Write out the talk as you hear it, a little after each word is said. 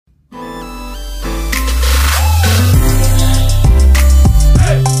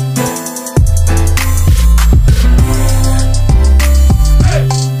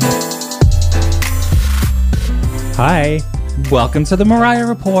Welcome to the Mariah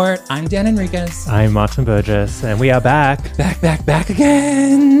Report. I'm Dan Enriquez. I'm Martin Burgess, and we are back. Back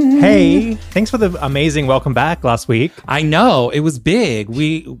again. Hey, thanks for the amazing welcome back last week. I know, it was big.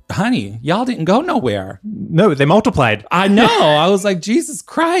 Honey, y'all didn't go nowhere. No, they multiplied. I know. I was like, Jesus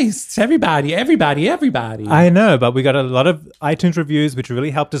Christ. Everybody. I know, but we got a lot of iTunes reviews, which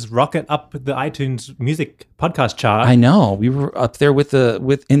really helped us rocket up the iTunes music podcast chart. I know. We were up there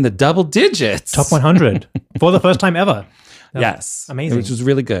in the double digits. Top 100 for the first time ever. Yes. Amazing. Which was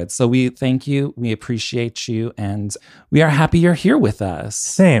really good. So we thank you. We appreciate you. And we are happy you're here with us.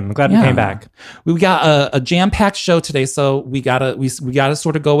 Same. I'm glad we came back. We got a jam-packed show today, so we gotta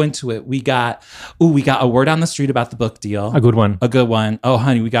sort of go into it. We got a word on the street about the book deal. A good one. Oh,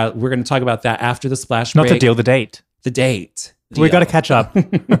 honey, we're gonna talk about that after the splash break. Not the deal, the date. The date. We got to catch up.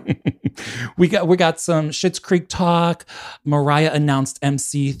 We got some Schitt's Creek talk. Mariah announced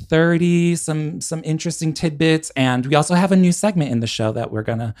MC30, some interesting tidbits, and we also have a new segment in the show that we're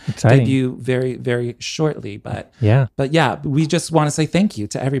gonna debut very, very shortly. But yeah, we just want to say thank you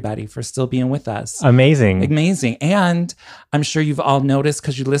to everybody for still being with us. Amazing. And I'm sure you've all noticed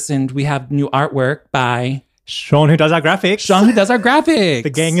because you listened. We have new artwork by Sean, who does our graphics. The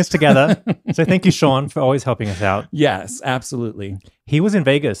gang is together. So thank you, Sean, for always helping us out. Yes, absolutely. He was in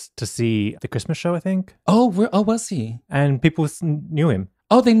Vegas to see the Christmas show, I think. Oh, was he? And people knew him.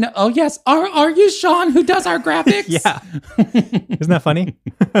 Oh, they know. Oh, yes. Are you Sean, who does our graphics? Yeah. Isn't that funny?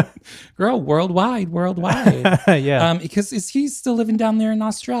 Girl, worldwide. Yeah. Because is he still living down there in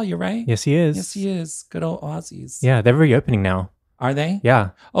Australia, right? Yes, he is. Yes, he is. Good old Aussies. Yeah, they're reopening now. Are they?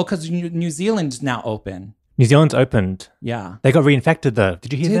 Yeah. Oh, because New Zealand's now open. New Zealand's opened. Yeah. They got reinfected, though.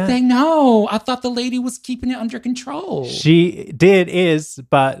 Did you hear that? Did they? No. I thought the lady was keeping it under control. She is,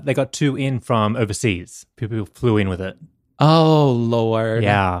 but they got 2 in from overseas. People flew in with it. Oh, Lord.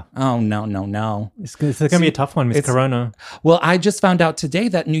 Yeah. Oh, no. It's going to be a tough one, Miss Corona. Well, I just found out today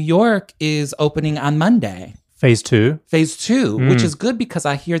that New York is opening on Monday. Phase 2, which is good because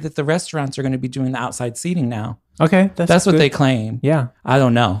I hear that the restaurants are going to be doing the outside seating now. Okay, that's what they claim. Yeah. I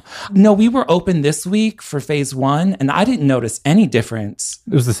don't know. No, we were open this week for phase 1, and I didn't notice any difference.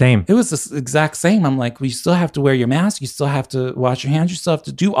 It was the same. It was the exact same. I'm like, well, you still have to wear your mask. You still have to wash your hands. You still have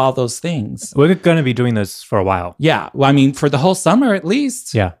to do all those things. We're going to be doing this for a while. Yeah. Well, I mean, for the whole summer at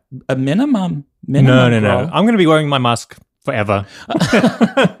least. Yeah. A minimum. No. I'm going to be wearing my mask forever.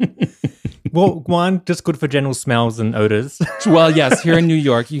 Well, one, just good for general smells and odors. Well, yes, here in New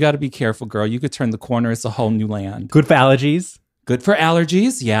York, you got to be careful, girl. You could turn the corner. It's a whole new land. Good for allergies.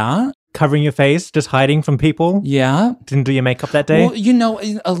 Yeah. Covering your face, just hiding from people. Yeah. Didn't do your makeup that day. Well,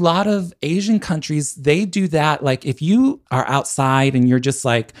 in a lot of Asian countries, they do that. Like if you are outside and you're just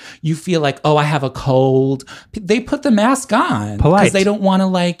like, you feel like, oh, I have a cold, they put the mask on. Polite. Because they don't want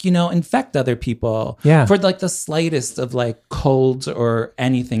to infect other people. Yeah. For the slightest of colds or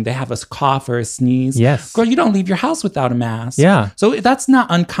anything. They have a cough or a sneeze. Yes. Girl, you don't leave your house without a mask. Yeah. So that's not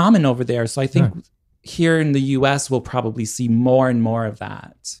uncommon over there. So I think here in the US, we'll probably see more and more of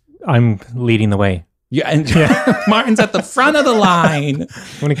that. I'm leading the way. Yeah, and Martin's at the front of the line.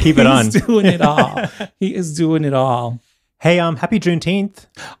 I'm going to keep it on. He's doing it all. He is doing it all. Hey, happy Juneteenth.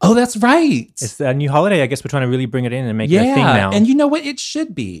 Oh, that's right. It's a new holiday. I guess we're trying to really bring it in and make it a thing now. And you know what? It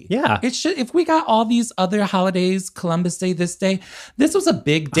should be. Yeah. It should. If we got all these other holidays, Columbus Day, this was a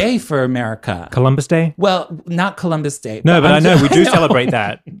big day for America. Columbus Day? Well, not Columbus Day. No, but I know we do celebrate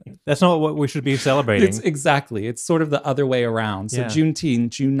that. That's not what we should be celebrating. It's sort of the other way around. So Juneteenth,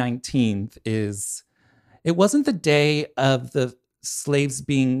 June 19th it wasn't the day of the slaves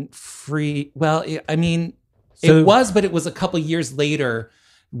being free. Well, it was, but it was a couple years later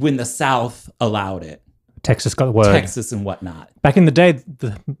when the South allowed it. Texas got the word. Texas and whatnot. Back in the day,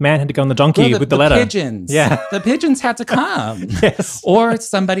 the man had to go on the donkey with the letter. The pigeons. Yeah. The pigeons had to come. Yes. Or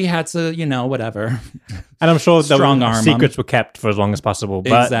somebody had to, whatever. And I'm sure secrets were kept for as long as possible.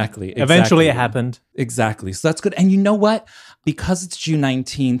 But exactly. Eventually it happened. Exactly. So that's good. And you know what? Because it's June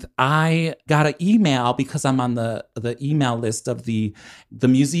 19th, I got an email because I'm on the email list of the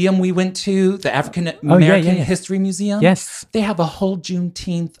museum we went to, the African American History Museum. Yes. They have a whole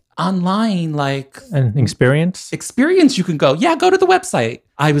Juneteenth online an experience you can go. Yeah, go to the website.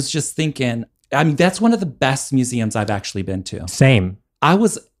 I was just thinking, that's one of the best museums I've actually been to. Same.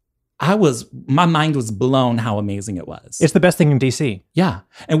 My mind was blown how amazing it was. It's the best thing in DC. Yeah.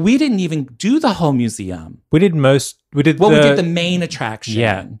 And we didn't even do the whole museum. We did the main attraction.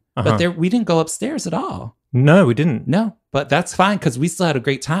 Yeah. But we didn't go upstairs at all. No, we didn't. No, but that's fine because we still had a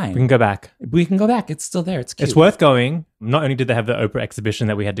great time. We can go back. We can go back. It's still there. It's cute. It's worth going. Not only did they have the Oprah exhibition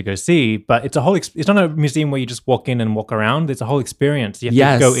that we had to go see, but it's a whole. It's not a museum where you just walk in and walk around. It's a whole experience. You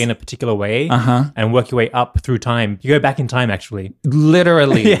have to go in a particular way and work your way up through time. You go back in time, actually.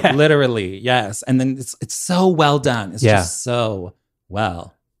 Literally, literally, yes. And then it's so well done. It's just so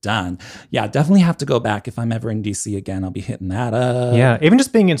well done. Yeah, definitely have to go back. If I'm ever in DC again, I'll be hitting that up. Yeah, even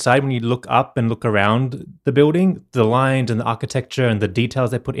just being inside, when you look up and look around the building, the lines and the architecture and the details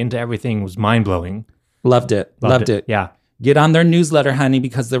they put into everything was mind-blowing. Loved it. Yeah. Get on their newsletter, honey,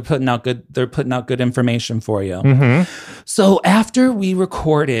 because they're putting out good information for you. Mm-hmm. So after we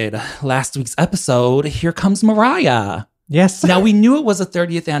recorded last week's episode, here comes Mariah. Yes. Now, we knew it was a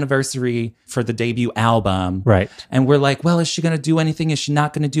 30th anniversary for the debut album. Right. And we're like, well, is she going to do anything? Is she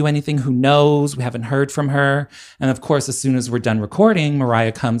not going to do anything? Who knows? We haven't heard from her. And of course, as soon as we're done recording,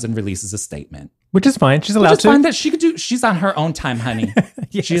 Mariah comes and releases a statement. Which is fine. She's allowed to. Fine that she could do. She's on her own time, honey.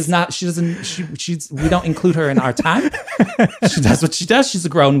 Yes. She is not. She doesn't. She's. We don't include her in our time. She does what she does. She's a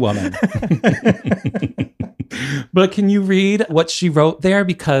grown woman. But can you read what she wrote there?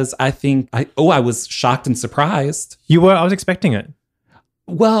 Because I think I was shocked and surprised. You were. I was expecting it.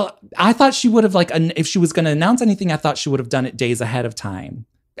 Well, I thought she would have if she was going to announce anything, I thought she would have done it days ahead of time.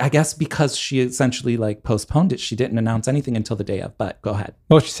 I guess because she essentially postponed it, she didn't announce anything until the day of, but go ahead.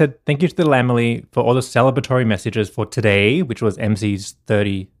 Well, she said, thank you to the Lamely for all the celebratory messages for today, which was MC's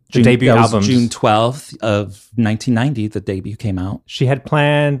 30, the debut album. June 12th of 1990, the debut came out. She had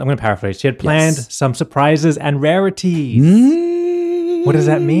planned, I'm going to paraphrase, she had planned some surprises and rarities. What does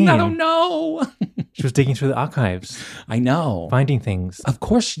that mean? I don't know. She was digging through the archives. I know. Finding things. Of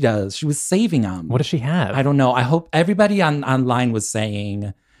course she does. She was saving them. What does she have? I don't know. I hope everybody online was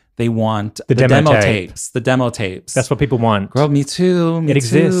saying they want the demo tapes. The demo tapes. That's what people want. Girl, me too. It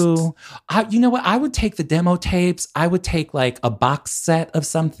exists. You know what? I would take the demo tapes. I would take a box set of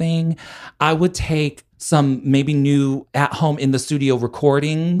something. I would take some maybe new at-home in the studio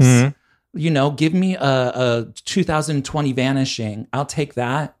recordings. Mm-hmm. Give me a 2020 Vanishing. I'll take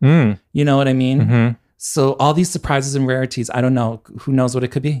that. You know what I mean? Mm-hmm. So all these surprises and rarities, I don't know. Who knows what it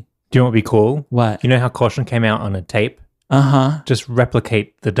could be? Do you know what would be cool? What? You know how Caution came out on a tape? Uh-huh. Just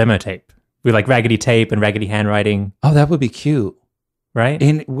replicate the demo tape with raggedy tape and raggedy handwriting. Oh, that would be cute. Right?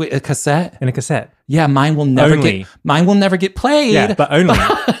 In a cassette? In a cassette. Yeah, mine will never get played. Yeah, but only.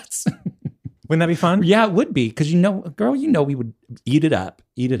 Wouldn't that be fun? Yeah, it would be. Because we would eat it up.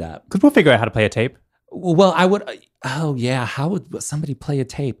 Because we'll figure out how to play a tape. Well, I would. Oh, yeah. How would somebody play a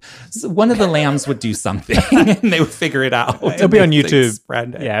tape? So one of the lambs would do something and they would figure it out. It'll be on YouTube.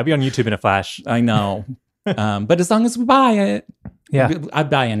 Yeah, it'll be on YouTube in a flash. I know. But as long as we buy it, yeah, I'd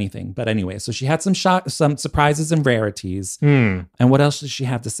buy anything. But anyway, so she had some surprises and rarities. And what else does she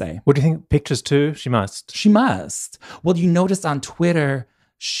have to say? What do you think? Pictures too? She must. Well, you noticed on Twitter,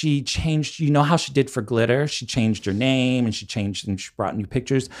 she changed, how she did for Glitter? She changed her name and she brought new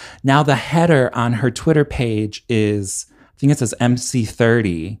pictures. Now the header on her Twitter page is, I think it says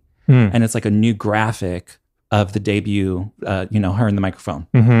MC30. And it's a new graphic of the debut, her in the microphone.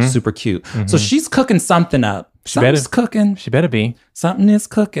 Mm-hmm. Super cute. Mm-hmm. So she's cooking something up. Something's cooking. She better be. Something is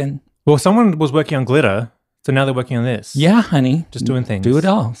cooking. Well, someone was working on Glitter, so now they're working on this. Yeah, honey. Just doing things. Do it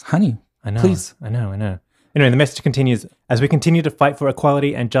all, honey. I know. Please. I know. Anyway, the message continues. As we continue to fight for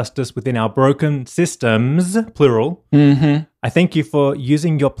equality and justice within our broken systems, plural, I thank you for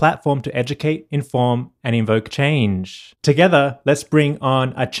using your platform to educate, inform, and invoke change. Together, let's bring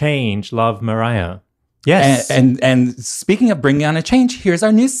on a change. Love, Mariah. Yes. And speaking of bringing on a change, here's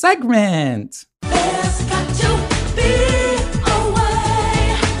our new segment. There's got to be a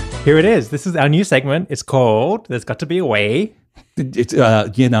way. Here it is. This is our new segment. It's called There's Got to Be a Way.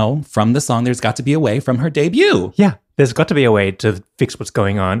 From the song There's Got to Be a Way from her debut. Yeah. There's got to be a way to fix what's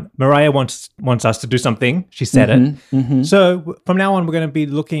going on. Mariah wants us to do something. She said it. Mm-hmm. So from now on, we're going to be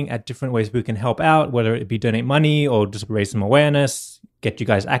looking at different ways we can help out, whether it be donate money or just raise some awareness, get you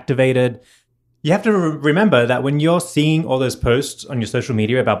guys activated. You have to remember that when you're seeing all those posts on your social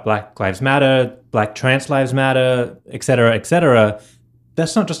media about Black Lives Matter, Black Trans Lives Matter, et cetera,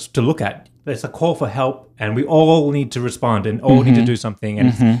 that's not just to look at. It's a call for help, and we all need to respond and all need to do something.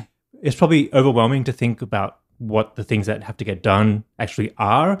 And it's probably overwhelming to think about what the things that have to get done actually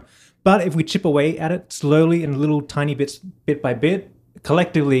are. But if we chip away at it slowly in little tiny bits, bit by bit,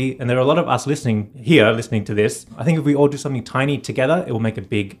 collectively, and there are a lot of us listening to this, I think if we all do something tiny together, it will make a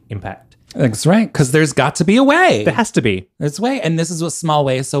big impact. That's right, because there's got to be a way. There has to be. There's a way, and this is a small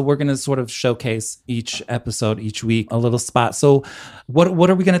way. So we're going to sort of showcase each episode, each week, a little spot. So what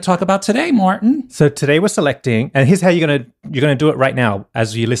are we going to talk about today, Martin? So today we're selecting, and here's how you're gonna do it right now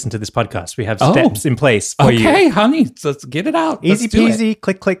as you listen to this podcast. We have steps in place for you. Okay, honey, let's get it out. Easy Let's do it. peasy,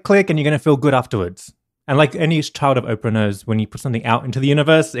 click, click, click, and you're going to feel good afterwards. And like any child of Oprah knows, when you put something out into the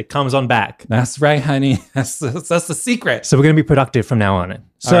universe, it comes on back. That's right, honey. That's the secret. So we're going to be productive from now on.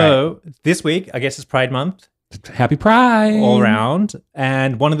 So this week, I guess it's Pride Month. Happy Pride. All around.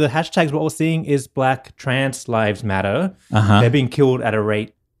 And one of the hashtags we're all seeing is Black Trans Lives Matter. Uh-huh. They're being killed at a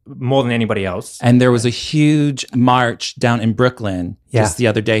rate more than anybody else. And there was a huge march down in Brooklyn just the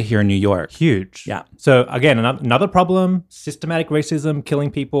other day here in New York. Huge. Yeah. So again, another problem, systematic racism,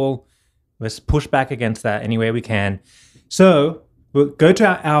 killing people. Let's push back against that any way we can. So we'll go to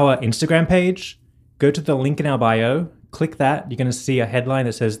our Instagram page, go to the link in our bio, click that. You're going to see a headline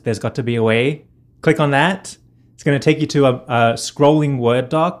that says, "There's got to be a way." Click on that. It's going to take you to a scrolling Word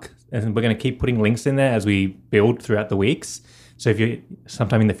doc, and we're going to keep putting links in there as we build throughout the weeks. So if you're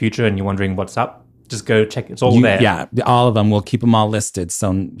sometime in the future and you're wondering what's up, just go check. It's all there. Yeah, all of them. We'll keep them all listed.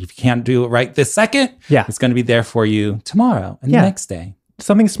 So if you can't do it right this second, it's going to be there for you tomorrow and the next day.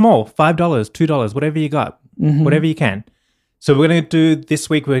 Something small, $5, $2, whatever you got, whatever you can. So we're going to do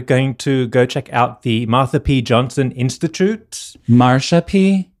this week, we're going to go check out the Marsha P. Johnson Institute. Marsha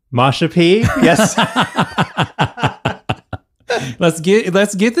P. Yes. Let's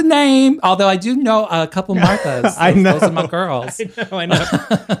get the name. Although I do know a couple Marthas. I know. Those are my girls. I know.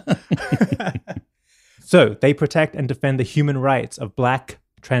 So they protect and defend the human rights of Black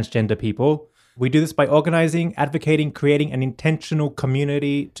transgender people. We do this by organizing, advocating, creating an intentional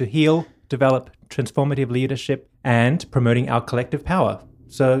community to heal, develop transformative leadership, and promoting our collective power.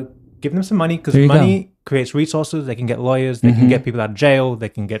 So give them some money, because money creates resources. They can get lawyers, they can get people out of jail, they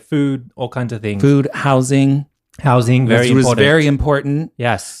can get food, all kinds of things. Food, housing, very important. Was very important.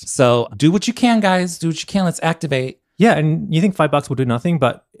 Yes. So do what you can, guys. Do what you can. Let's activate. Yeah, and you think $5 will do nothing,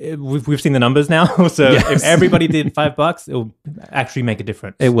 but we've seen the numbers now. So if everybody did $5, it will actually make a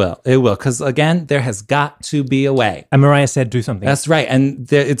difference. It will. Because again, there has got to be a way. And Mariah said, do something. That's right.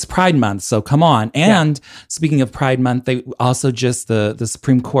 And it's Pride Month, so come on. And speaking of Pride Month, they also the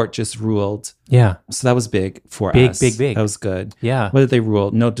Supreme Court just ruled. Yeah. So that was big for us. Big. That was good. Yeah. What did they rule?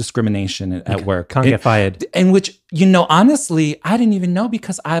 No discrimination at work. Can't get fired. And which, honestly, I didn't even know,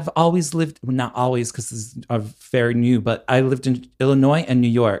 because I've always lived, well, not always, because this is very new, but I lived in Illinois and New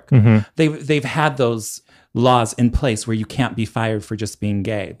York. Mm-hmm. They've had those laws in place where you can't be fired for just being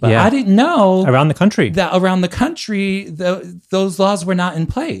gay. But I didn't know around the country those laws were not in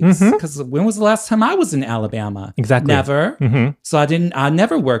place. Because when was the last time I was in Alabama? Exactly. Never. Mm-hmm. So I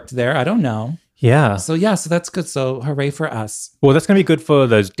never worked there. I don't know. Yeah. So that's good. So hooray for us. Well, that's going to be good for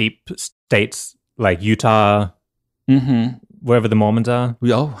those deep states like Utah, wherever the Mormons are.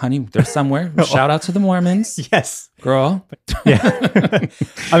 Oh, honey, they're somewhere. Shout out to the Mormons. Yes. Girl. Yeah.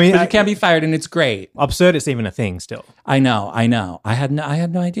 I mean, but you can't be fired, and it's great. Absurd is even a thing still. I know. I had no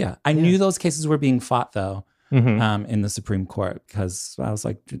idea. I knew those cases were being fought, though. In the Supreme Court, because I was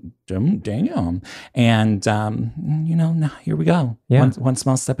like, damn. And, now here we go. Yeah. One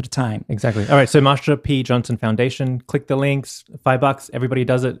small step at a time. Exactly. All right. So Marsha P. Johnson Foundation, click the links, $5. Everybody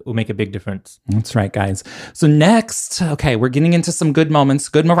does it. Will make a big difference. That's right, guys. So next, we're getting into some good moments,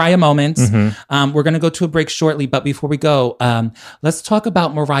 good Mariah moments. We're going to go to a break shortly. But before we go, let's talk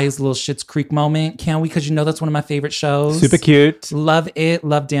about Mariah's little Schitt's Creek moment. Can we? Because that's one of my favorite shows. Super cute. Love it.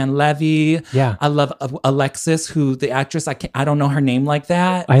 Love Dan Levy. Yeah. I love Alexis, who the actress, I don't know her name like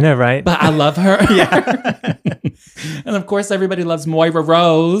that. I know, right? But I love her. Yeah. And of course, everybody loves Moira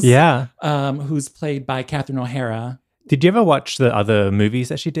Rose. Yeah. Who's played by Catherine O'Hara. Did you ever watch the other movies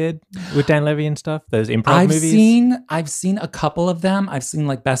that she did with Dan Levy and stuff? Those improv movies? I've seen a couple of them. I've seen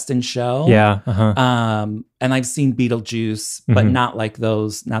like Best in Show. Yeah. And I've seen Beetlejuice, but not like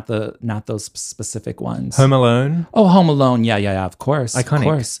those, not those specific ones. Home Alone? Oh, Home Alone. Yeah, of course. Iconic. Of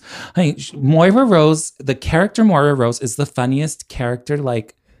course. Moira Rose, the character Moira Rose is the funniest character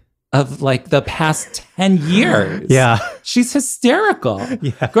of the past 10 years. Yeah. She's hysterical.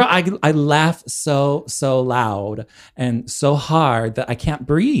 Yeah. Girl, I laugh so loud and so hard that I can't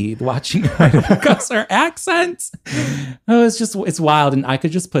breathe watching her because her accent. Oh, it's wild. And I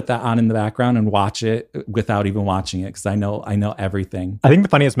could just put that on in the background and watch it without even watching it, because I know everything. I think the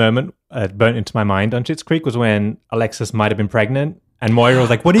funniest moment burnt into my mind on Schitt's Creek was when Alexis might have been pregnant and Moira was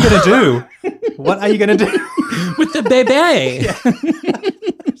like, "What are you going to do? What are you going to do with the baby?"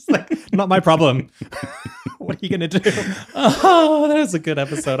 It's like, not my problem. What you going to do? Oh, that was a good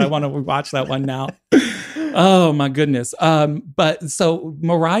episode. I want to watch that one now. Oh my goodness. But so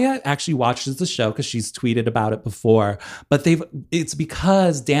Mariah actually watches the show because she's tweeted about it before. But it's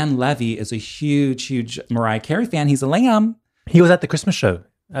because Dan Levy is a huge Mariah Carey fan. He's a lamb. He was at the Christmas show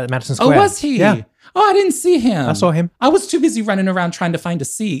at Madison Square. Oh, was he? Yeah. Oh, I didn't see him. I saw him. I was too busy running around trying to find a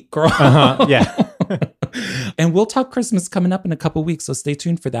seat, girl. Yeah. And we'll talk Christmas coming up in a couple weeks, so stay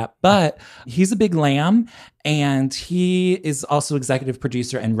tuned for that. But he's a big lamb, and he is also executive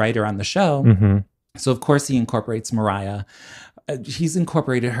producer and writer on the show. Mm-hmm. So, of course, he incorporates Mariah. He's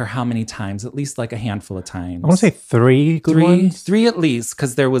incorporated her how many times? At least like a handful of times. I want to say three good ones. Three at least,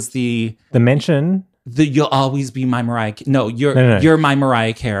 because there was the mention. You'll always be my Mariah. No, you're my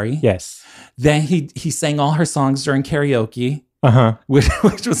Mariah Carey. Yes. Then he sang all her songs during karaoke. Which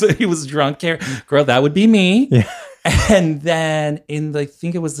was he was drunk. Girl, that would be me. Yeah. And then I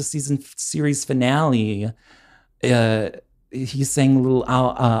think it was the series finale, he sang a little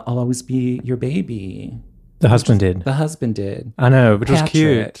I'll always be your baby. The husband did. I know, which was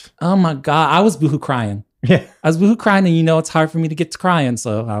cute. Oh my God. I was boohoo crying. Yeah. I was boohoo crying, and it's hard for me to get to crying,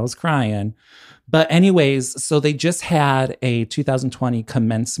 so I was crying. But anyways, so they just had a 2020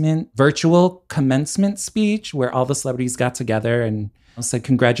 virtual commencement speech where all the celebrities got together and said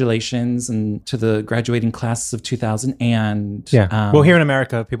congratulations and to the graduating classes of 2000. And well, here in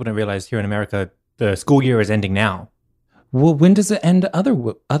America, people don't realize here in America, the school year is ending now. Well, when does it end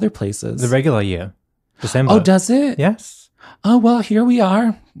other places? The regular year, December. Oh, does it? Yes. Oh, well, here we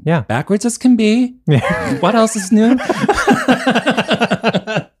are. Yeah. Backwards as can be. Yeah. What else is new?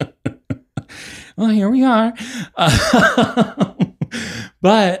 Well, here we are.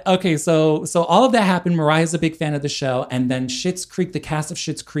 But okay, so all of that happened. Mariah's a big fan of the show. And then Schitt's Creek, the cast of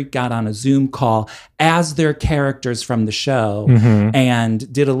Schitt's Creek got on a Zoom call as their characters from the show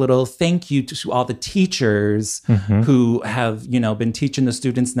and did a little thank you to all the teachers who have, been teaching the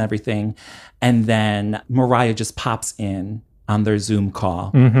students and everything. And then Mariah just pops in on their Zoom call.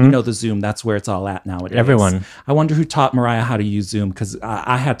 The Zoom, that's where it's all at nowadays. Everyone. I wonder who taught Mariah how to use Zoom, because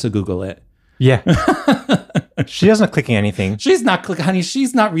I had to Google it. Yeah. She doesn't clicking anything. She's not clicking, honey.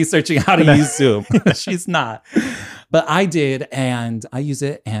 She's not researching how to use Zoom. She's not. But I did, and I use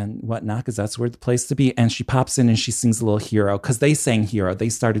it and whatnot, because that's where the place to be. And she pops in and she sings a little Hero, because they sang Hero. They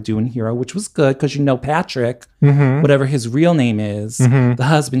started doing Hero, which was good, because Patrick, whatever his real name is, the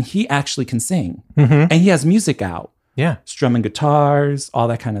husband, he actually can sing. And he has music out. Yeah. Strumming guitars, all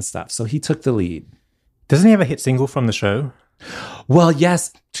that kind of stuff. So he took the lead. Doesn't he have a hit single from the show? Well,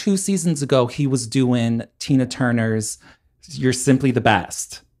 yes. 2 seasons ago, he was doing Tina Turner's You're Simply the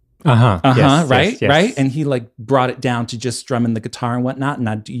Best. Yes, right? Yes. Right? And he brought it down to just strumming the guitar and whatnot.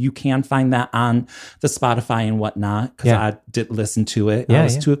 And you can find that on the Spotify and whatnot, because I did listen to it. I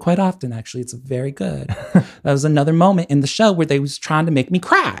listen to it quite often, actually. It's very good. That was another moment in the show where they was trying to make me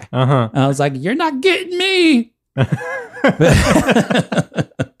cry. And I was like, you're not getting me.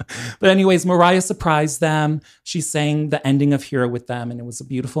 But anyways, Mariah surprised them. She sang the ending of Hero with them, and it was a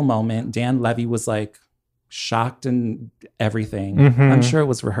beautiful moment. Dan Levy was shocked and everything. I'm sure it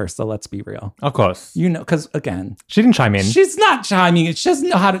was rehearsed, so let's be real. Of course. Because again, she didn't chime in. She's not chiming in. She doesn't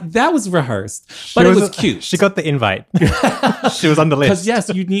know how to. That was rehearsed, but it was cute. She got the invite. She was on the list. Because yes,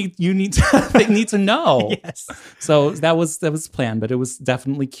 you need to, they need to know. Yes. So that was planned, but it was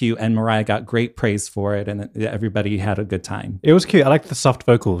definitely cute, and Mariah got great praise for it, and everybody had a good time. It was cute. I liked the soft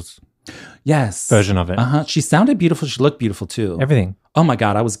vocals. Yes. Version of it. She sounded beautiful. She looked beautiful too. Everything. Oh my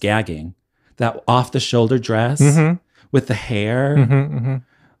God, I was gagging. That off the shoulder dress with the hair.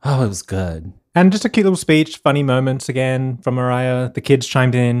 Oh, it was good. And just a cute little speech, funny moments again from Mariah. The kids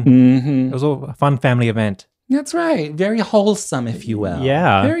chimed in. It was all a fun family event. That's right. Very wholesome, if you will.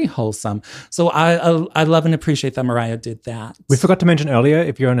 Yeah. Very wholesome. So I love and appreciate that Mariah did that. We forgot to mention earlier,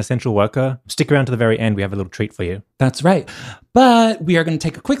 if you're an essential worker, stick around to the very end. We have a little treat for you. That's right. But we are going to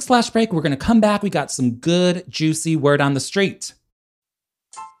take a quick splash break. We're going to come back. We got some good, juicy word on the street.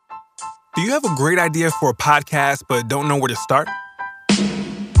 Do you have a great idea for a podcast but don't know where to start?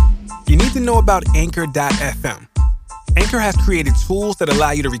 You need to know about Anchor.fm. Anchor has created tools that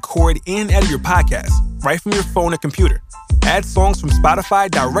allow you to record and edit your podcast right from your phone or computer. Add songs from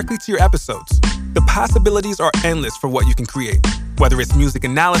Spotify directly to your episodes. The possibilities are endless for what you can create, whether it's music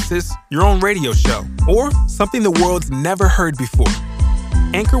analysis, your own radio show, or something the world's never heard before.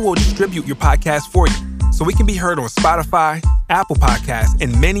 Anchor will distribute your podcast for you, so we can be heard on Spotify, Apple Podcasts,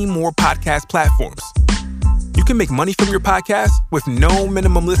 and many more podcast platforms. You can make money from your podcast with no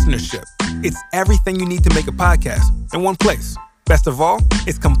minimum listenership. It's everything you need to make a podcast in one place. Best of all,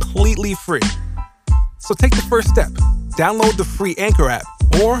 it's completely free. So take the first step. Download the free Anchor app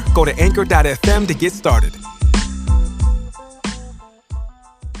or go to anchor.fm to get started.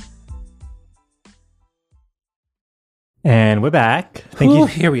 And we're back. Thank Ooh, you.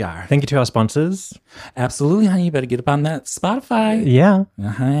 here we are. Thank you to our sponsors. Absolutely, honey. You better get up on that Spotify. Yeah.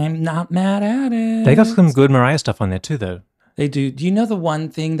 I'm not mad at it. They got some good Mariah stuff on there too, though. They do. Do you know the one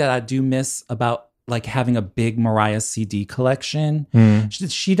thing that I do miss about like having a big Mariah CD collection?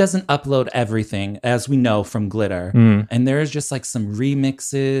 She doesn't upload everything, as we know from Glitter. And there's just like some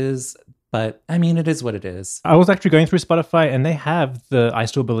remixes. But I mean, it is what it is. I was actually going through Spotify and they have the I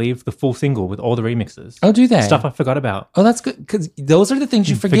Still Believe, the full single with all the remixes. Oh, do they? Stuff I forgot about. Oh, that's good. Because those are the things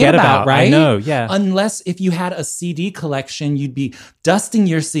you forget about, right? I know, yeah. Unless if you had a CD collection, you'd be dusting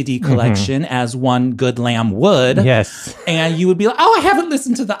your CD collection as one good lamb would. Yes. And you would be like, oh, I haven't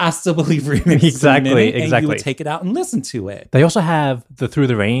listened to the I Still Believe remix. Exactly. And you would take it out and listen to it. They also have the Through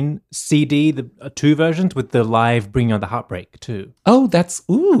the Rain CD, the two versions with the live Bring On the Heartbreak too. Oh, that's,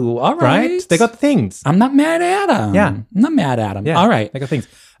 ooh, all right. They got the things. I'm not mad at them. Yeah. I'm not mad at them. Yeah, All right. they got things.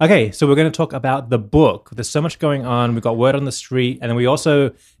 Okay, so we're going to talk about the book. There's so much going on. We got word on the street, and then we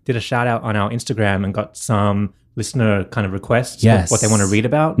also did a shout out on our Instagram and got some listener kind of requests. Yes. What they want to read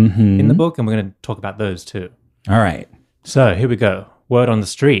about in the book, and we're going to talk about those too. All right. So here we go. Word on the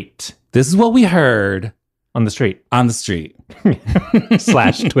street. This is what we heard On the street on the street. /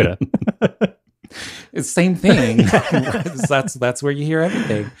 Twitter. It's the same thing. that's where you hear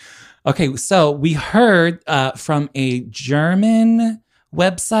everything. Okay, so we heard from a German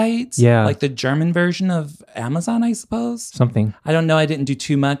website. Yeah. Like the German version of Amazon, I suppose. Something. I don't know. I didn't do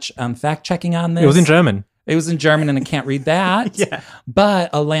too much fact checking on this. It was in German. It was in German and I can't read that. Yeah.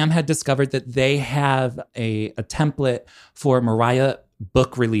 But a lamb had discovered that they have a template for Mariah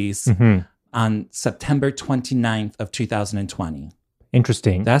book release on September 29th of 2020.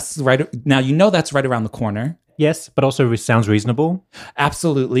 Interesting. That's right. Now, you know that's right around the corner. Yes, but also it sounds reasonable.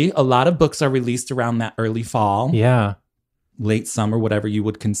 Absolutely. A lot of books are released around that early fall, Yeah. late summer, whatever you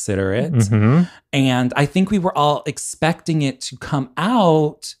would consider it. Mm-hmm. And I think we were all expecting it to come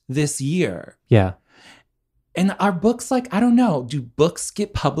out this year. Yeah. And are books like, I don't know, do books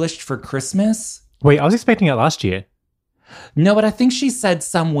get published for Christmas? Wait, I was expecting it last year. No, but I think she said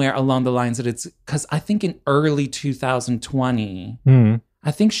somewhere along the lines that it's because I think in early 2020,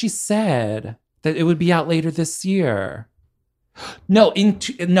 I think she said that it would be out later this year. No, in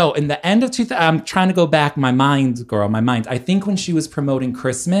the end of 2000, I'm trying to go back. My mind. I think when she was promoting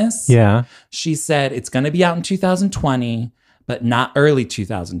Christmas, Yeah. she said it's going to be out in 2020, but not early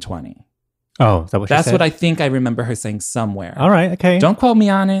 2020. Oh, is that what she That's said? what I think I remember her saying somewhere. All right, okay. Don't quote me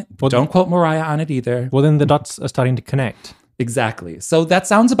on it. Well, Don't quote Mariah on it either. Well, then the dots are starting to connect. Exactly. So that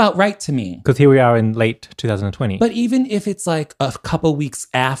sounds about right to me. Because here we are in late 2020. But even if it's like a couple weeks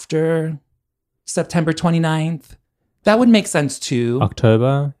after September 29th, that would make sense too.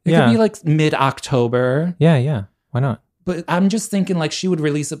 October? It could be like mid-October. Yeah. Why not? But I'm just thinking like she would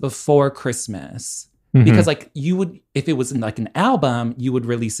release it before Christmas. Mm-hmm. Because like you would, if it was in like an album, you would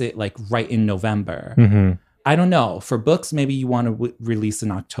release it like right in November. Mm-hmm. I don't know. For books, maybe you want to release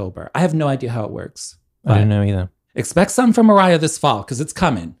in October. I have no idea how it works. I don't know either. Expect something from Mariah this fall because it's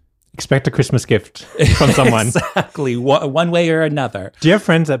coming. Expect a Christmas gift from someone. Exactly. One way or another. Do you have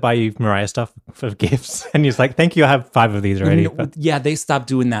friends that buy you Mariah stuff for gifts? And you're just like, thank you, I have 5 of these already. But Yeah, they stopped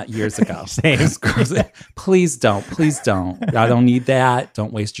doing that years ago. Same. Please don't. I don't need that.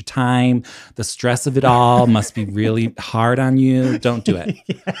 Don't waste your time. The stress of it all must be really hard on you. Don't do it.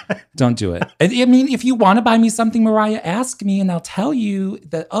 Don't do it. I mean, if you want to buy me something, Mariah, ask me and I'll tell you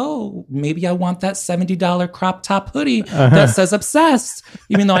that, oh, maybe I want that $70 crop top hoodie that says obsessed.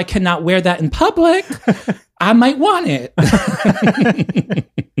 Even though I cannot wear that in public, I might want it.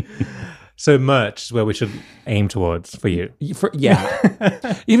 So merch is where we should aim towards for you.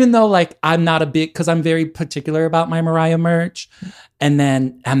 Yeah. Even though like I'm not a big, because I'm very particular about my Mariah merch. And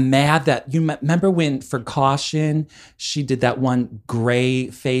then I'm mad that you remember when for Caution, she did that one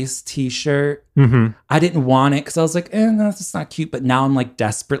gray face t-shirt. Mm-hmm. I didn't want it because I was like, no, that's not cute. But now I'm like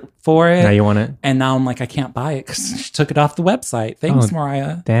desperate for it. Now you want it? And now I'm like, I can't buy it because she took it off the website. Thanks,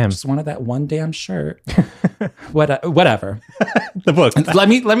 Mariah. Damn. Just wanted that one damn shirt. Whatever. The book. Let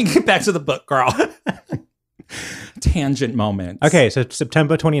me get back to the book, girl. Tangent moments. Okay, so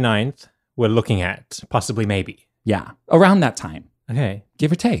September 29th, we're looking at possibly maybe. Yeah. Around that time. Okay.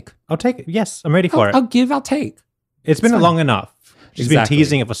 Give or take. I'll take it. Yes, I'm ready for it. I'll take. It's been fine. long enough. She's been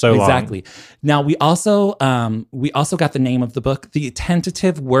teasing it for so long. Exactly. Now we also got the name of the book, the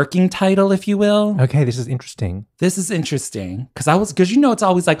tentative working title, if you will. Okay, this is interesting. This is interesting because you know it's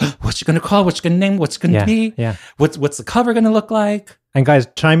always like, what's you gonna call? What's you gonna name? What's gonna be? Yeah. What's the cover gonna look like? And guys,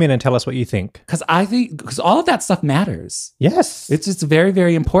 chime in and tell us what you think. Because all of that stuff matters. Yes. It's very,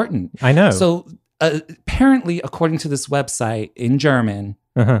 very important. I know. So apparently, according to this website in German,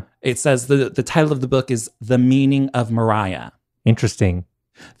 Uh-huh. It says the title of the book is The Meaning of Mariah. Interesting.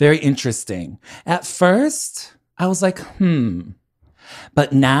 Very interesting. At first, I was like,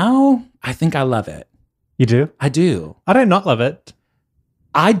 But now, I think I love it. You do? I do. I don't not love it.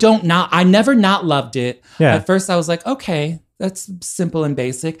 I never not loved it. Yeah. At first, I was like, okay, that's simple and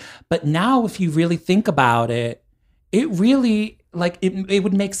basic. But now, if you really think about it, it really, like, it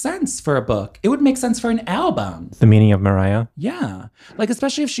would make sense for a book. It would make sense for an album. The Meaning of Mariah. Yeah. Like,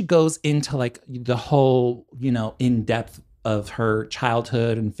 especially if she goes into, like, the whole, in-depth of her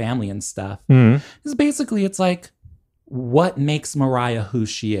childhood and family and stuff. Because basically, it's like, what makes Mariah who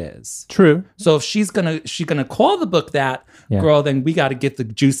she is? True. So if she's gonna call the book that, girl, then we got to get the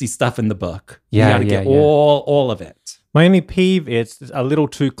juicy stuff in the book. Yeah, we got to get all of it. My only peeve is it's a little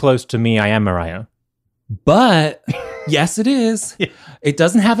too close to Me, I Am Mariah. But yes, it is. Yeah. It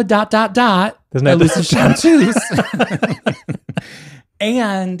doesn't have a ... There's no elusive chanteuse.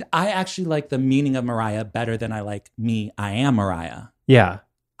 And I actually like The Meaning of Mariah better than I like Me, I Am Mariah. Yeah.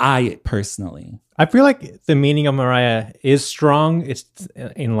 I personally. I feel like The Meaning of Mariah is strong. It's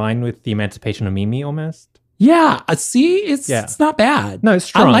in line with the Emancipation of Mimi almost. Yeah, see, it's not bad. No, it's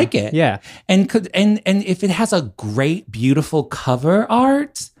strong. I like it. Yeah. And if it has a great, beautiful cover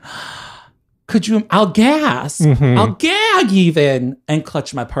art, I'll gasp. I'll gag even and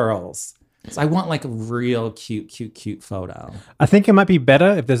clutch my pearls. So I want like a real cute photo. I think it might be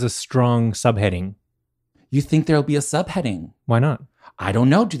better if there's a strong subheading. You think there'll be a subheading? Why not? I don't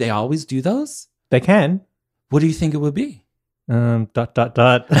know. Do they always do those? They can. What do you think it would be? ... Yeah.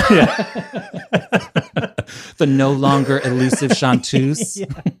 The no longer elusive chanteuse.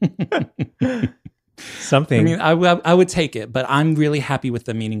 Something. I mean, I would take it, but I'm really happy with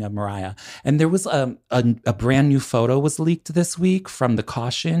The Meaning of Mariah. And there was a brand new photo was leaked this week from the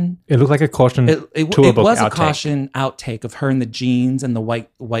Caution. It looked like a Caution tour book outtake. It was a Caution outtake of her in the jeans and the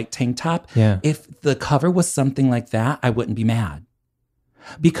white tank top. Yeah. If the cover was something like that, I wouldn't be mad.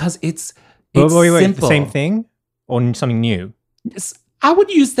 Because it's wait, simple. The same thing or something new? I would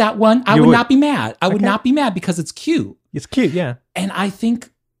use that one. I would not be mad. I would Okay. not be mad because it's cute. It's cute, yeah. And I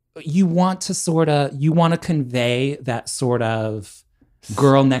think you want to convey that sort of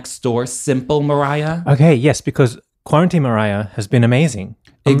girl next door, simple Mariah. Okay, yes, because Quarantine Mariah has been amazing.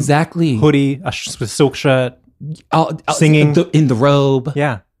 Exactly. Hoodie, a silk shirt, singing. In the robe.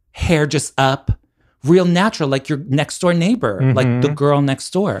 Yeah. Hair just up. Real natural, like your next door neighbor, like the girl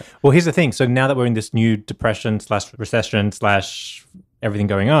next door. Well, here's the thing. So now that we're in this new depression / recession / everything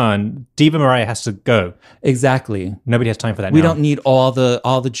going on, Diva Mariah has to go. Exactly. Nobody has time for that We now. don't need all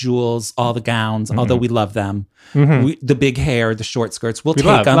the jewels, all the gowns, although we love them. The big hair, the short skirts, we'll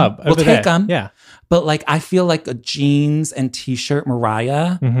take them. We'll take them. Yeah. But like, I feel like a jeans and t-shirt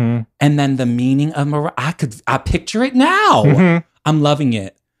Mariah, and then The Meaning of Mariah. I picture it now. I'm loving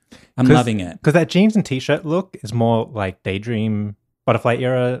it. I'm loving it. Because that jeans and t-shirt look is more like Daydream, Butterfly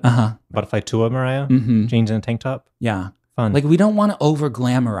era, Butterfly Tour Mariah, jeans and a tank top. Yeah. Fun. Like, we don't want to over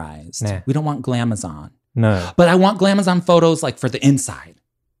glamorized. Nah. We don't want glamazon. No. But I want glamazon photos like for the inside.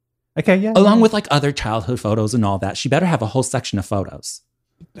 Okay, yeah. Along with like other childhood photos and all that. She better have a whole section of photos.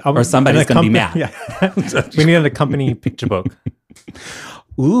 Or Or somebody's going to be mad. Yeah. We need an accompanying picture book.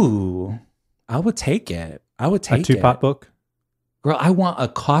 Ooh, I would take it. I would take A 2-part book. Girl, I want a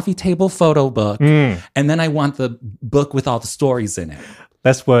coffee table photo book. And then I want the book with all the stories in it.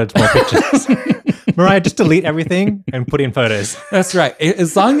 Less words, more pictures. Mariah, just delete everything and put in photos. That's right.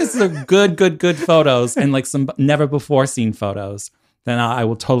 As long as they're good photos and like some never before seen photos, then I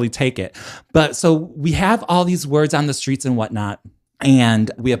will totally take it. But so we have all these words on the streets and whatnot.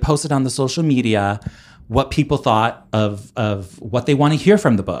 And we have posted on the social media what people thought of what they want to hear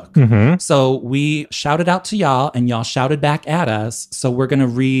from the book. So we shouted out to y'all and y'all shouted back at us. So we're going to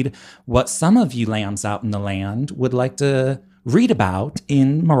read what some of you lambs out in the land would like to read about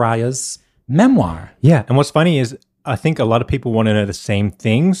in Mariah's memoir. Yeah. And what's funny is I think a lot of people want to know the same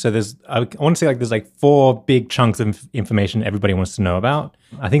thing. So I want to say like there's like 4 big chunks of information everybody wants to know about.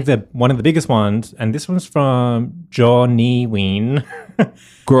 I think that one of the biggest ones, and this one's from Johnny Ween.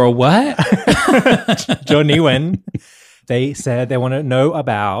 Girl, what? Johnny Ween. They said they want to know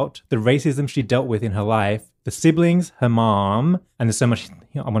about the racism she dealt with in her life, the siblings, her mom, and there's so much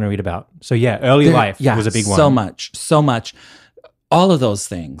I want to read about. So yeah, early life was a big one. So much. All of those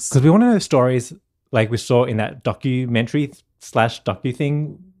things. Because we want to know stories like we saw in that documentary / docu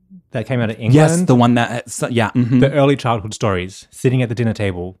thing that came out of England. Yes, the one that, The early childhood stories, sitting at the dinner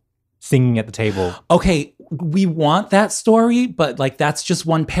table, singing at the table. Okay, we want that story, but like that's just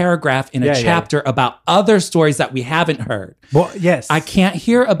one paragraph in a chapter about other stories that we haven't heard. Well, yes. I can't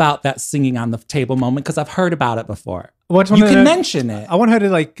hear about that singing on the table moment because I've heard about it before. Well, You can mention it. I want her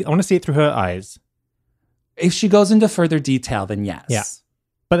to I want to see it through her eyes. If she goes into further detail, then yes. Yeah.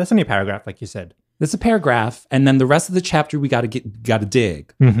 But that's only a paragraph, like you said. It's a paragraph, and then the rest of the chapter we got to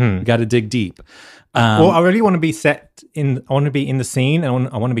dig. Mm-hmm. We got to dig deep. Well, I really want to be I want to be in the scene, and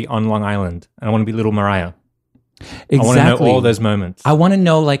I want to be on Long Island, and I want to be little Mariah. Exactly. I want to know all those moments. I want to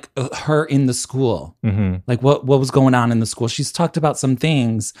know like her in the school, Mm-hmm. like what was going on in the school. She's talked about some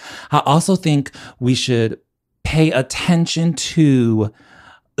things. I also think we should pay attention to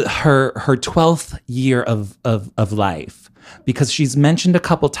her 12th year of life, because she's mentioned a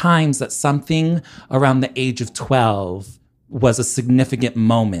couple times that something around the age of 12 was a significant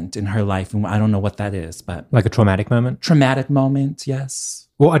moment in her life. And I don't know what that is, but Like a traumatic moment? traumatic moment, yes.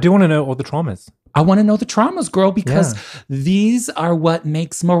 Well, I do want to know all the traumas. I want to know the traumas, girl, because these are what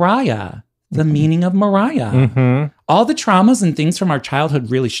makes Mariah, the meaning of Mariah. Mm-hmm. All the traumas and things from our childhood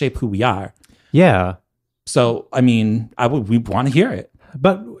really shape who we are. Yeah. So, I mean, we want to hear it.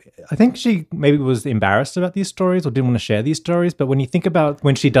 But I think she maybe was embarrassed about these stories or didn't want to share these stories. But when you think about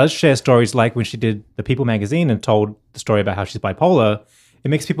when she does share stories, like when she did the People magazine and told the story about how she's bipolar, it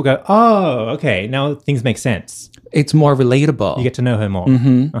makes people go, oh, okay, now things make sense. It's more relatable. You get to know her more.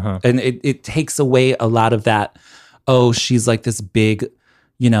 Mm-hmm. Uh-huh. And it takes away a lot of that, oh, she's like this big,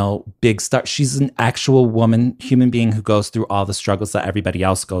 big star. She's an actual woman, human being who goes through all the struggles that everybody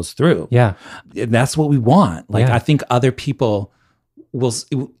else goes through. Yeah. And that's what we want. Like, Yeah. I think other people will,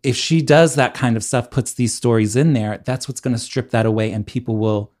 if she does that kind of stuff, puts these stories in there, that's what's going to strip that away and people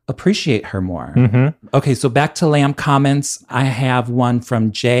will appreciate her more. Mm-hmm. Okay, so back to Lamb comments. I have one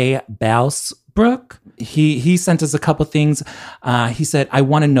from Jay Balsbrook. He sent us a couple things. He said, I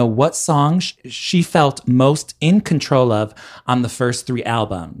want to know what song she felt most in control of on the first 3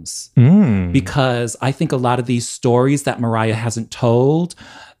 albums. Because I think a lot of these stories that Mariah hasn't told,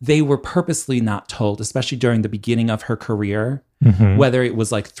 they were purposely not told, especially during the beginning of her career. Whether it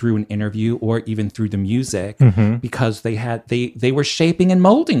was like through an interview or even through the music, because they were shaping and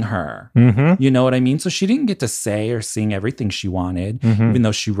molding her. You know what I mean? So she didn't get to say or sing everything she wanted, even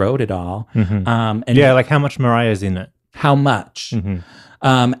though she wrote it all. And Like how much Mariah is in it. how much?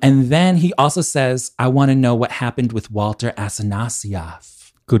 And then he also says, I want to know what happened with Walter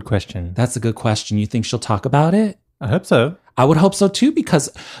Afanasieff. Good question. That's a good question. You think she'll talk about it? I hope so. I would hope so too, because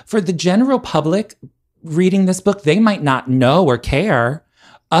for the general public reading this book, they might not know or care.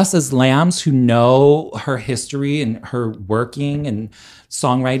 Us as lambs who know her history and her working and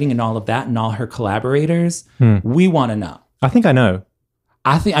songwriting and all of that and all her collaborators, we want to know. I think I know.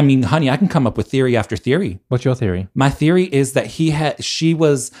 Honey, I can come up with theory after theory. What's your theory? My theory is that she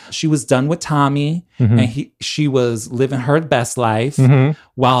was done with Tommy and she was living her best life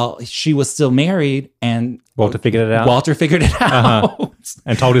while she was still married, and Walter figured it out. Walter figured it out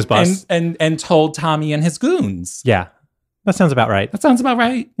And told his boss. and told Tommy and his goons. Yeah. That sounds about right. That sounds about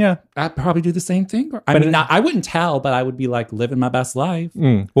right. Yeah. I'd probably do the same thing. I wouldn't tell, but I would be like living my best life.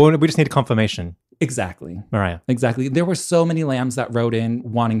 Well, we just need confirmation. Exactly. Mariah. Exactly. There were so many lambs that wrote in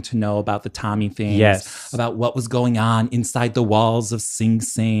wanting to know about the Tommy things. Yes. About what was going on inside the walls of Sing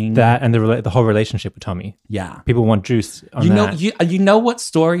Sing. That and the whole relationship with Tommy. Yeah. People want juice on that. You know what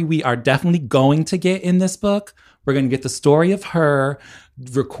story we are definitely going to get in this book? We're going to get the story of her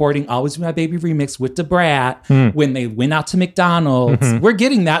recording Always Be My Baby remix with Da Brat when they went out to McDonald's. We're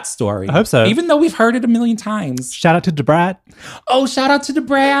getting that story. I hope so. Even though we've heard it a million times. Shout out to Da Brat. Oh, shout out to Da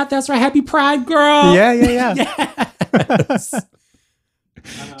Brat. That's right. Happy Pride, girl. Yeah. Yes.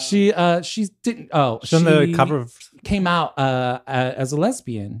 She didn't. Oh, She's on the cover of. came out as a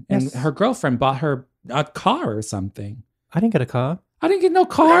lesbian, Yes. and her girlfriend bought her a car or something. I didn't get a car. I didn't get no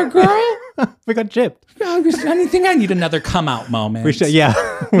car, girl. We got gypped. I think I need another come out moment. We should, yeah.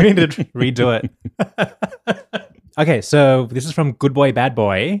 We need to redo it. Okay, so this is from Good Boy Bad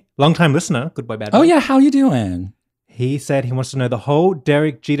Boy, longtime listener. Good Boy Bad Boy. Oh yeah, how you doing? He said he wants to know the whole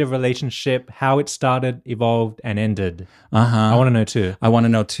Derek Jeter relationship, how it started, evolved, and ended. I want to know too. I want to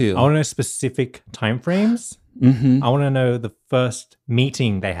know too. I want to know specific timeframes. I want to know the first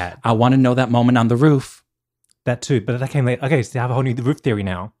meeting they had. I want to know that moment on the roof. That too, but that came late. Okay, so they have a whole new roof theory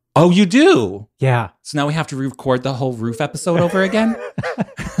now. Oh, you do? Yeah. So now we have to record the whole roof episode over again?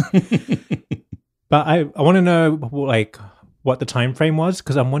 But I want to know like what the time frame was,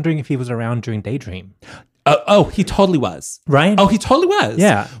 because I'm wondering if he was around during Daydream. He totally was. Right? Oh, he totally was.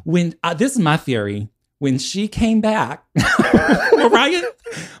 Yeah. When this is my theory. When she came back,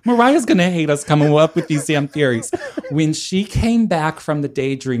 Mariah's going to hate us coming up with these damn theories. When she came back from the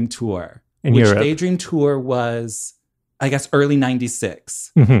Daydream tour, In which Europe. Daydream tour was, I guess, early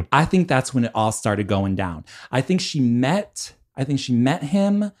 96. Mhm. I think that's when it all started going down. I think she met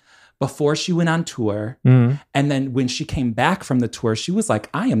him before she went on tour. Mhm. And then when she came back from the tour, she was like,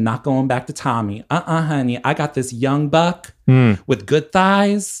 I am not going back to Tommy. Honey. I got this young buck with good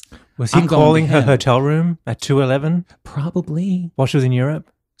thighs. Was he I'm going calling to her him. hotel room at 2:11 Probably while she was in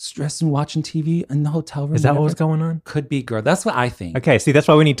Europe? stressed and watching TV in the hotel room. Is that what was whatever. going on? Could be, girl. That's what I think. Okay, see, that's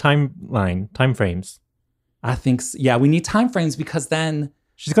why we need time frames. I think, yeah, we need time frames because then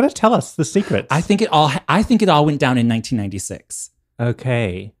She's got to tell us the secrets. I think it all went down in 1996.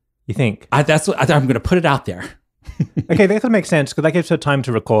 Okay, you think? That's what I'm going to put it out there. Okay, that could make sense because that gives her time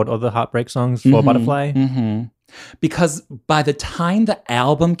to record all the heartbreak songs for Butterfly. Mm-hmm. Because by the time the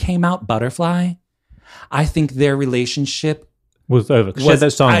album came out, Butterfly, I think their relationship Was over. 'Cause she had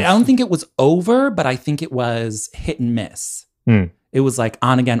those songs. I don't think it was over, but I think it was hit and miss. Mm. It was like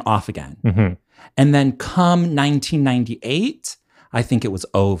on again, off again. Mhm. And then come 1998, I think it was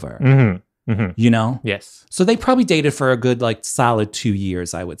over. Mhm. Mhm. You know? Yes. So they probably dated for a good, like, solid 2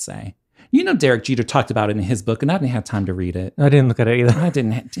 years, I would say. You know, Derek Jeter talked about it in his book, and I didn't have time to read it. I didn't look at it either. I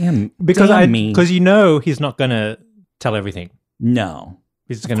didn't. Damn. Because me. you know he's not going to tell everything. No.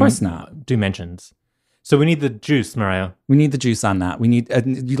 He's just Of going course to not. do mentions. So we need the juice, Mariah. We need the juice on that. We need,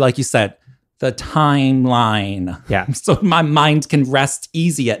 like you said, the timeline. Yeah. So my mind can rest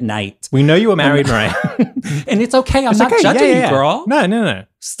easy at night. We know you were married, Mariah. And it's okay. I'm It's not okay. judging Yeah. you, girl. No.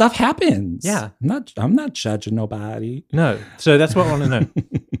 Stuff happens. Yeah. I'm not judging nobody. No. So that's what I want to know.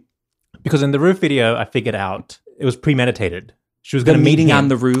 Because in the roof video, I figured out it was premeditated. She was The going to meet meeting him. on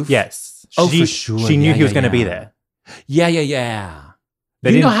the roof? Yes. Oh, for sure. She knew Yeah, he was yeah, going to be yeah. there. Yeah.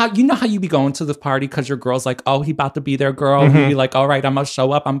 They You know didn't- how you be going to the party because your girl's like, oh, he about to be there, girl. Mm-hmm. You be like, all right, I'm gonna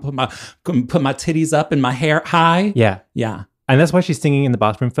show up. I'm gonna put my titties up and my hair high. Yeah. Yeah. And that's why she's singing in the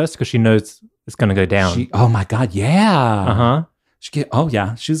bathroom first because she knows it's going to go down. Oh my God, yeah. Uh-huh.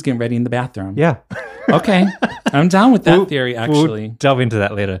 She was getting ready in the bathroom. Yeah. Okay. I'm down with that We'll- theory, actually. We'll delve into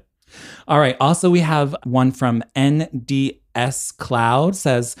that later. All right. Also, we have one from NDS Cloud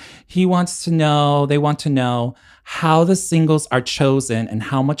says they want to know how the singles are chosen and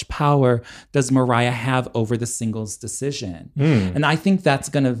how much power does Mariah have over the singles decision. And I think that's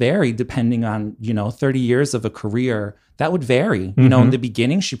going to vary depending on, 30 years of a career. That would vary. You know, in the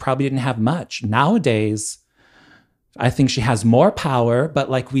beginning, she probably didn't have much. Nowadays, I think she has more power, but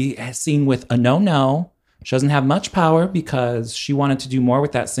like we have seen with A No No, she doesn't have much power because she wanted to do more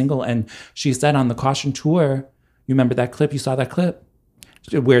with that single. And she said on the Caution tour, you remember that clip? You saw that clip?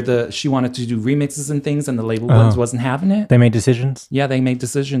 Where she wanted to do remixes and things and the label wasn't having it. They made decisions? Yeah, they made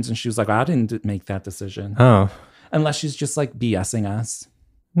decisions. And she was like, I didn't make that decision. Oh. Unless she's just like BSing us.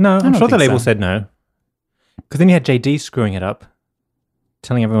 No, I'm don't sure the think label so. said no. Because then you had JD screwing it up,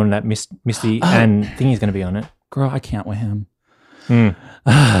 telling everyone that Missy and Thingy's going to be on it. Girl, I can't with him.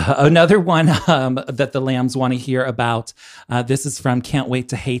 Another one that the Lambs want to hear about. This is from Can't Wait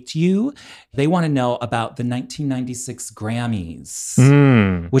to Hate You. They want to know about the 1996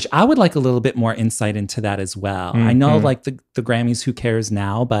 Grammys, which I would like a little bit more insight into that as well. I know like the Grammys, who cares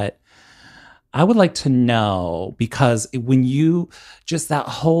now, but I would like to know because when just that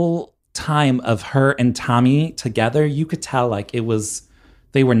whole time of her and Tommy together, you could tell like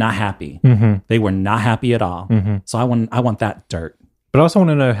they were not happy. They were not happy at all. So I want that dirt. But I also want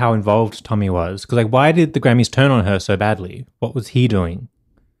to know how involved Tommy was. Because, like, why did the Grammys turn on her so badly? What was he doing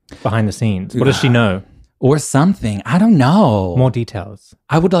behind the scenes? What does she know? Or something. I don't know. More details.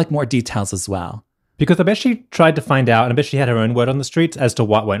 I would like more details as well. Because I bet she tried to find out, and I bet she had her own word on the streets as to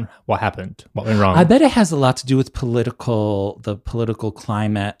what happened, what went wrong. I bet it has a lot to do with the political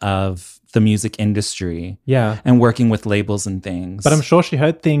climate of the music industry. Yeah. And working with labels and things. But I'm sure she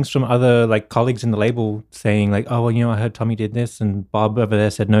heard things from other like colleagues in the label saying like, oh, well, I heard Tommy did this and Bob over there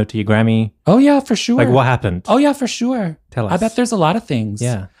said no to your Grammy. Oh, yeah, for sure. Like what happened? Oh, yeah, for sure. Tell us. I bet there's a lot of things.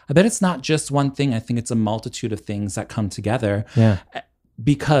 Yeah. I bet it's not just one thing. I think it's a multitude of things that come together. Yeah.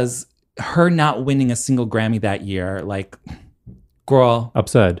 Because her not winning a single Grammy that year, like, girl,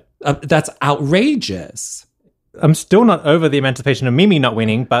 Absurd. that's outrageous. I'm still not over the emancipation of Mimi not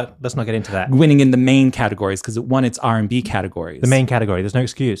winning, but let's not get into that. Winning in the main categories because it won its R&B categories. The main category. There's no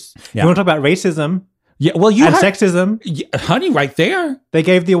excuse. Yeah. You want to talk about racism Yeah, well, you and had, sexism? Yeah, honey, right there. They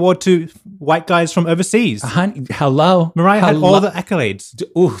gave the award to white guys from overseas. Honey, hello. Mariah had all the accolades.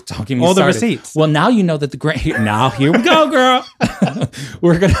 Ooh, don't get me all the started. receipts. Well, now you know that now here we go, girl.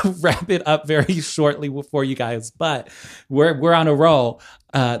 We're gonna wrap it up very shortly for you guys, but we're on a roll.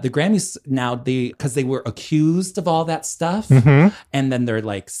 the Grammys now, because they were accused of all that stuff, and then their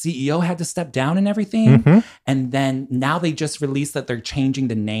like CEO had to step down and everything, and then now they just released that they're changing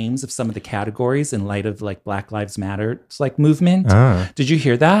the names of some of the categories in light of like Black Lives Matter like movement. Did you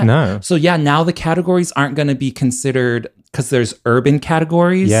hear that? No. So yeah, now the categories aren't going to be considered, because there's urban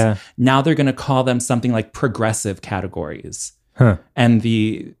categories. Yeah. Now they're going to call them something like progressive categories.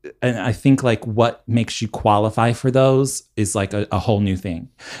 And I think like what makes you qualify for those is like a whole new thing.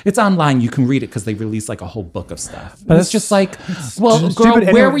 It's online. You can read it because they release like a whole book of stuff. But it's just like, well, girl,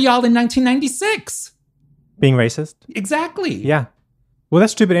 where were y'all in 1996? Being racist? Exactly. Yeah. Well,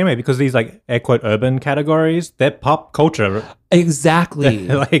 that's stupid anyway, because these like air quote urban categories, they're pop culture. Exactly.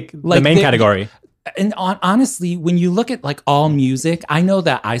 like the main category. And honestly, when you look at like all music, I know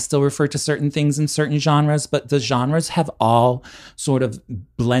that I still refer to certain things in certain genres, but the genres have all sort of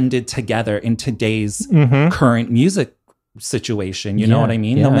blended together in today's current music situation. You know what I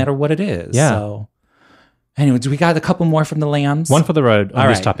mean? No matter what it is. Yeah. So anyways, we got a couple more from the Lambs. One for the road on All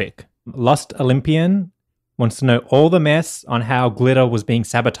this right. topic. Lost Olympian wants to know all the mess on how glitter was being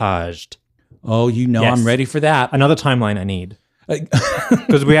sabotaged. Oh, you know, Yes. I'm ready for that. Another timeline I need.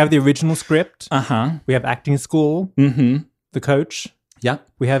 Because we have the original script. Uh-huh. We have acting school. Mm-hmm. The coach. Yeah.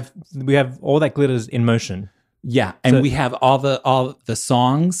 We have all that glitters in motion. Yeah. And So- we have all the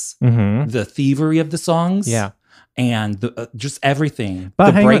songs, the thievery of the songs. Yeah. And just everything. But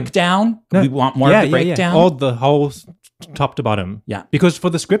the hang on. breakdown. No. We want more of the breakdown. All the whole top to bottom. Yeah. Because for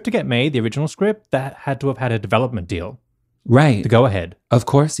the script to get made, the original script, that had to have had a development deal Right. to go ahead. Of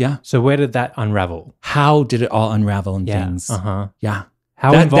course, yeah. So where did that unravel? How did it all unravel in things? Uh-huh. Yeah.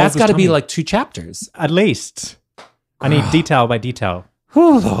 How That's involved got to was be Tommy? like 2 chapters. At least. I need detail by detail.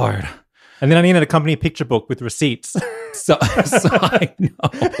 Oh, Lord. And then I need an accompanying picture book with receipts So I know.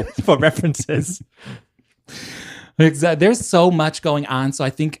 for references. Exactly. There's so much going on. So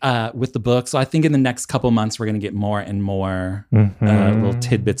I think with the book, so I think in the next couple months, we're going to get more and more little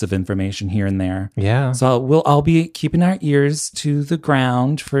tidbits of information here and there. Yeah. So we'll all be keeping our ears to the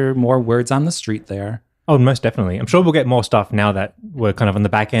ground for more words on the street there. Oh, most definitely. I'm sure we'll get more stuff now that we're kind of on the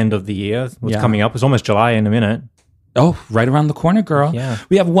back end of the year. What's coming up? It's almost July in a minute. Oh, right around the corner, girl. Yeah.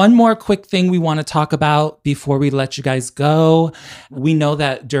 We have one more quick thing we want to talk about before we let you guys go. We know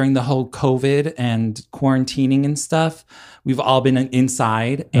that during the whole COVID and quarantining and stuff, we've all been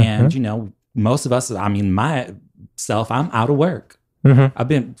inside. And, you know, most of us, I mean, myself, I'm out of work. I've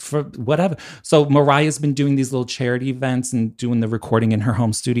been for whatever. So Mariah's been doing these little charity events and doing the recording in her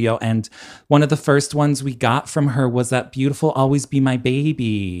home studio. And one of the first ones we got from her was that beautiful Always Be My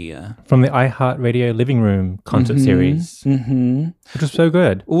Baby. From the iHeartRadio Living Room concert series, which was so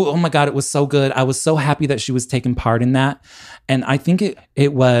good. Oh my God, it was so good. I was so happy that she was taking part in that. And I think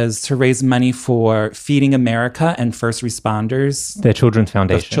it was to raise money for Feeding America and first responders. Their Children's The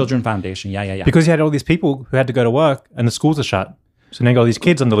Foundation. Children Foundation. Yeah. Because you had all these people who had to go to work and the schools are shut. So now you got all these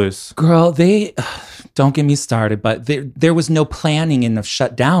kids on the loose. Girl, they don't get me started, but there was no planning in the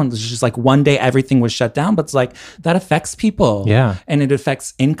shutdown. It was just like one day everything was shut down, but it's like that affects people. Yeah. And it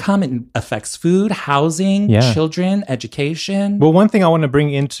affects income, it affects food, housing, children, education. Well, one thing I want to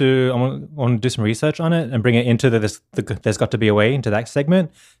bring into, I want to do some research on it and bring it into There's Got to Be a Way, into that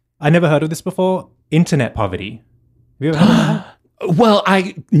segment. I never heard of this before. Internet poverty. Have you ever heard of that? Well,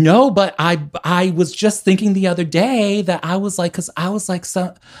 I know, but I was just thinking the other day that I was like, because I was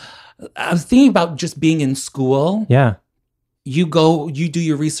thinking about just being in school. Yeah. You do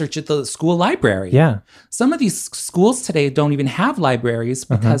your research at the school library. Yeah. Some of these schools today don't even have libraries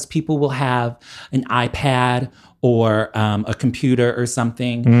because people will have an iPad or a computer or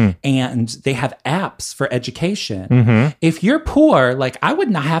something, and they have apps for education. If you're poor, like I would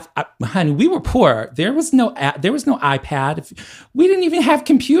not have, honey, we were poor. There was no app, there was no iPad. We didn't even have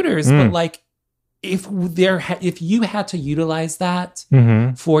computers, but like if you had to utilize that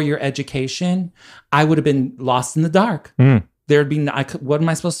for your education, I would have been lost in the dark. There'd be, what am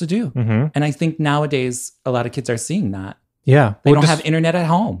I supposed to do? And I think nowadays a lot of kids are seeing that. Yeah. They don't have internet at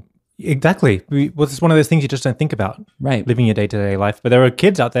home. Exactly. Well, it's one of those things you just don't think about. Right. Living your day-to-day life. But there are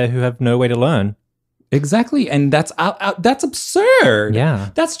kids out there who have no way to learn. Exactly. And that's absurd. Yeah.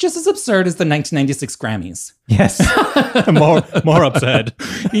 That's just as absurd as the 1996 Grammys. Yes. more absurd.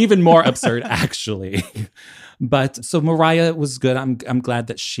 Even more absurd, actually. But so Mariah was good. I'm glad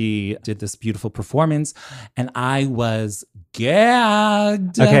that she did this beautiful performance. And I was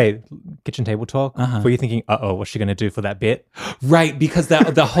gagged. Okay, kitchen table talk. Were you thinking, what's she going to do for that bit? Right, because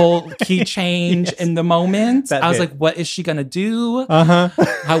the whole key change in the moment. That I was bit. like, what is she going to do?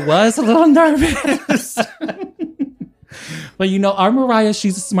 I was a little nervous. But you know, our Mariah,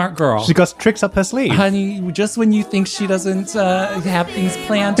 she's a smart girl. She got tricks up her sleeve. Honey, just when you think she doesn't have things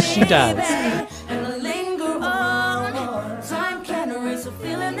planned, she does. And I linger on. Time can't erase a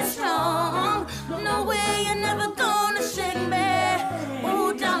feeling that's strong. No way you're never gonna shake me.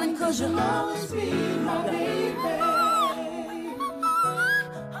 Oh, darling, 'cause you'll always be my baby.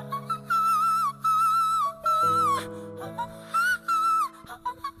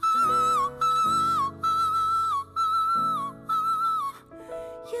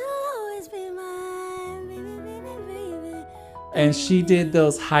 And she did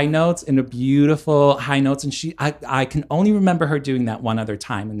those high notes in a beautiful high notes. And I can only remember her doing that one other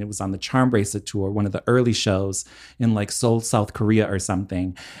time. And it was on the Charm Bracelet tour, one of the early shows in like Seoul, South Korea or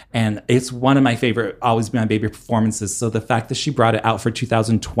something. And it's one of my favorite, always be my baby performances. So the fact that she brought it out for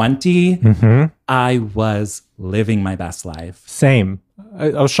 2020, I was living my best life. Same. I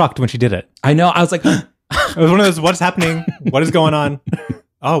was shocked when she did it. I know. I was like, It was one of those, what's happening? What is going on?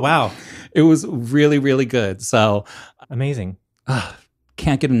 Oh, wow. it was really, really good. So Amazing.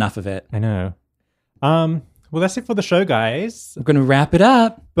 can't get enough of it. I know. Well, that's it for the show, guys. We're going to wrap it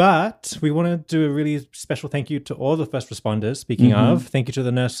up. But we want to do a really special thank you to all the first responders. Speaking of, thank you to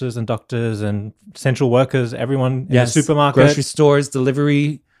the nurses and doctors and essential workers, everyone in the supermarket, grocery stores,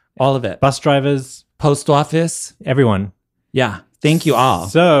 delivery, all of it. bus drivers, Post office. everyone. Yeah. Thank you all.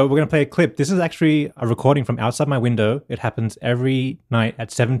 So we're going to play a clip. This is actually a recording from outside my window. It happens every night at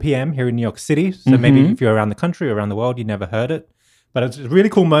 7 p.m. here in New York City. So maybe if you're around the country or around the world, you never heard it. But it's a really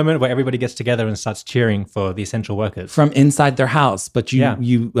cool moment where everybody gets together and starts cheering for the essential workers. From inside their house. But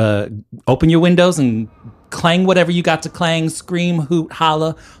you open your windows and clang whatever you got to clang, scream, hoot,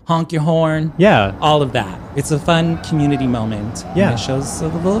 holla, honk your horn. Yeah. All of that. It's a fun community moment. Yeah. And it shows a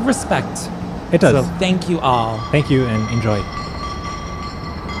little respect. It does. So thank you all. Thank you and enjoy.